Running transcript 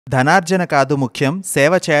ధనార్జన కాదు ముఖ్యం,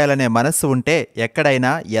 సేవ చేయాలనే మనస్సు ఉంటే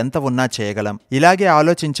ఎక్కడైనా ఎంత ఉన్నా చేయగలం. ఇలాగే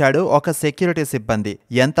ఆలోచించాడు ఒక సెక్యూరిటీ సిబ్బంది.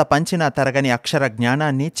 ఎంత పంచినా తరగని అక్షర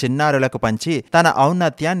జ్ఞానాన్ని చిన్నారులకు పంచి తన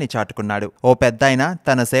ఔన్నత్యాన్ని చాటుకున్నాడు. ఓ పెద్దాయన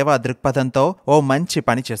తన సేవా దృక్పథంతో ఓ మంచి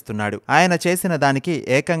పని చేస్తున్నాడు. ఆయన చేసిన దానికి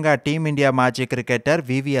ఏకంగా టీమిండియా మాజీ క్రికెటర్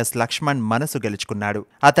వివిఎస్ లక్ష్మణ్ మనసు గెలుచుకున్నాడు.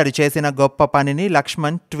 అతడు చేసిన గొప్ప పనిని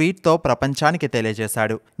లక్ష్మణ్ ట్వీట్తో ప్రపంచానికి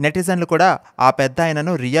తెలియజేశాడు. నెటిజన్లు కూడా ఆ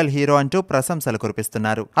పెద్దాయనను రియల్ హీరో అంటూ ప్రశంసలు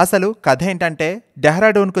కురిపిస్తున్నారు. అసలు కథ ఏంటంటే,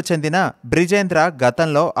 డెహ్రాడూన్కు చెందిన బ్రిజేంద్ర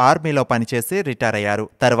గతంలో ఆర్మీలో పనిచేసి రిటైర్ అయ్యారు.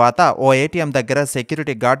 తర్వాత ఓ ఏటీఎం దగ్గర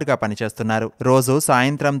సెక్యూరిటీ గార్డుగా పనిచేస్తున్నారు. రోజు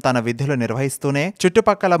సాయంత్రం తన విధులు నిర్వహిస్తూనే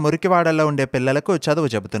చుట్టుపక్కల మురికివాడల్లో ఉండే పిల్లలకు చదువు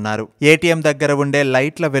చెబుతున్నారు. ఏటీఎం దగ్గర ఉండే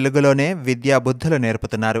లైట్ల వెలుగులోనే విద్యా బుద్ధులు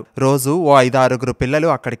నేర్పుతున్నారు. రోజు ఓ 5-6 పిల్లలు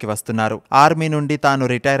అక్కడికి వస్తున్నారు. ఆర్మీ నుండి తాను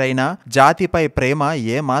రిటైర్ అయినా జాతిపై ప్రేమ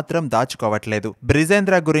ఏమాత్రం దాచుకోవట్లేదు.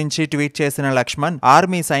 బ్రిజేంద్ర గురించి ట్వీట్ చేసిన లక్ష్మణ్,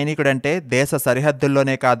 ఆర్మీ సైనికుడంటే దేశ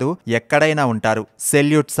సరిహద్దుల్లోనే కాదు ఎక్కడైనా ఉంటారు.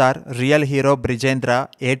 Salute sir, real hero Brijendra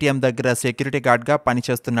ATM దగ్గర సెక్యూరిటీ గార్డ్ గా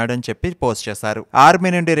పనిచేస్తున్నాడని చెప్పి పోస్ట్ చేశారు. ఆర్మీ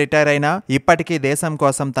నుండి రిటైర్ అయినా ఇప్పటికీ దేశం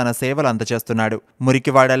కోసం తన సేవలు అందజేస్తున్నాడు.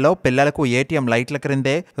 మురికివాడల్లో పిల్లలకు ఏటీఎం లైట్ల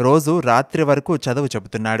క్రిందే రోజు రాత్రి వరకు చదువు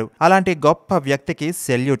చెబుతున్నాడు. అలాంటి గొప్ప వ్యక్తికి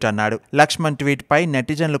సెల్యూట్ అన్నాడు. లక్ష్మణ్ ట్వీట్ పై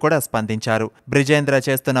నెటిజన్లు కూడా స్పందించారు. బ్రిజేంద్ర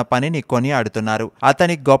చేస్తున్న పనిని కొనియాడుతున్నారు.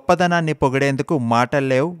 అతని గొప్పదనాన్ని పొగిడేందుకు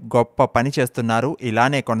మాటల్లేవు, గొప్ప పని చేస్తున్నారు,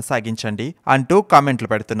 ఇలానే కొనసాగించండి అంటూ కామెంట్లు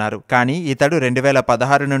పెడుతున్నారు. కానీ ఇతడు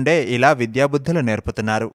 2016 నుండే ఇలా విద్యాబుద్ధులు నేర్పుతున్నారు.